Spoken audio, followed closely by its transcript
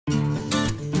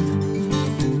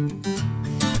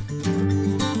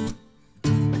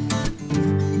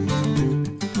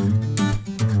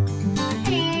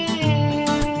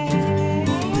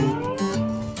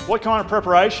What kind of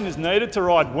preparation is needed to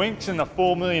ride Winx in the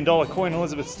 $4 million Queen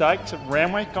Elizabeth Stakes at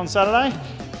Randwick on Saturday?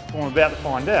 Well, I'm about to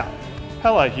find out.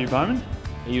 Hello, Hugh Bowman.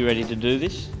 Are you ready to do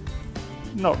this?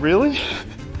 Not really.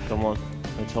 Come on,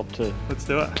 let's hop to. Let's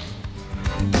do it.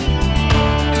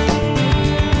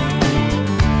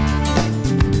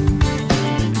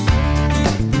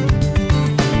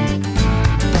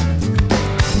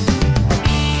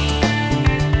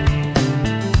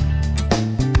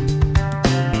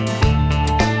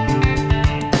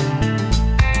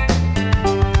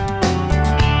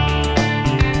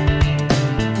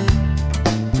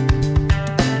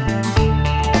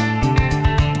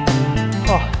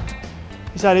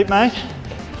 Is that it, mate?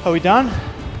 Are we done?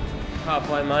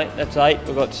 Halfway, mate. That's 8.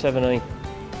 We've got 17.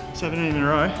 17 in a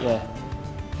row? Yeah.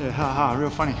 Yeah, ha,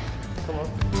 real funny. Come on.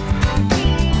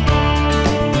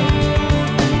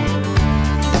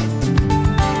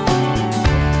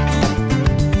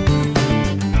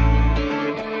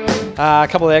 A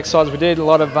couple of exercises we did, a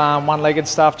lot of one-legged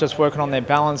stuff, just working on their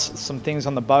balance, some things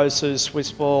on the Bosu,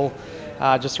 Swiss ball,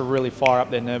 just to really fire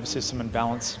up their nervous system and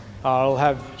balance. It'll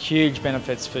have huge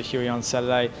benefits for Huey on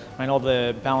Saturday. I mean, all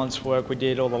the balance work we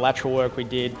did, all the lateral work we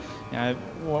did, you know,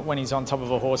 when he's on top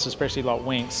of a horse, especially like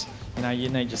Winx, you know, you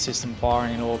need your system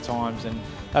firing at all times, and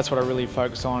that's what I really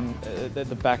focus on at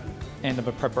the back end of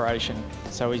a preparation.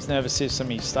 So his nervous system,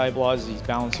 he stabilises, his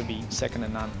balance will be second to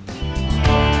none.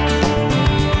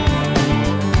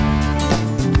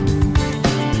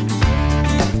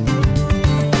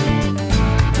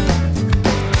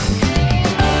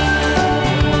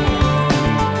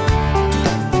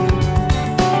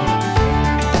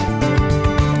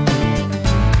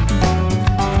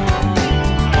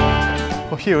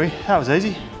 Well, Huey, that was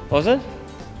easy. Was it?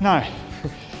 No.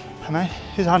 Hey, mate,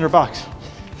 here's $100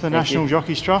 for the National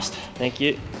Jockeys Trust. Thank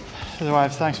you. As a way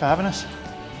of thanks for having us.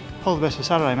 All the best for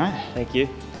Saturday, mate. Thank you.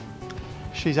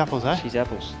 She's apples, eh? She's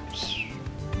apples.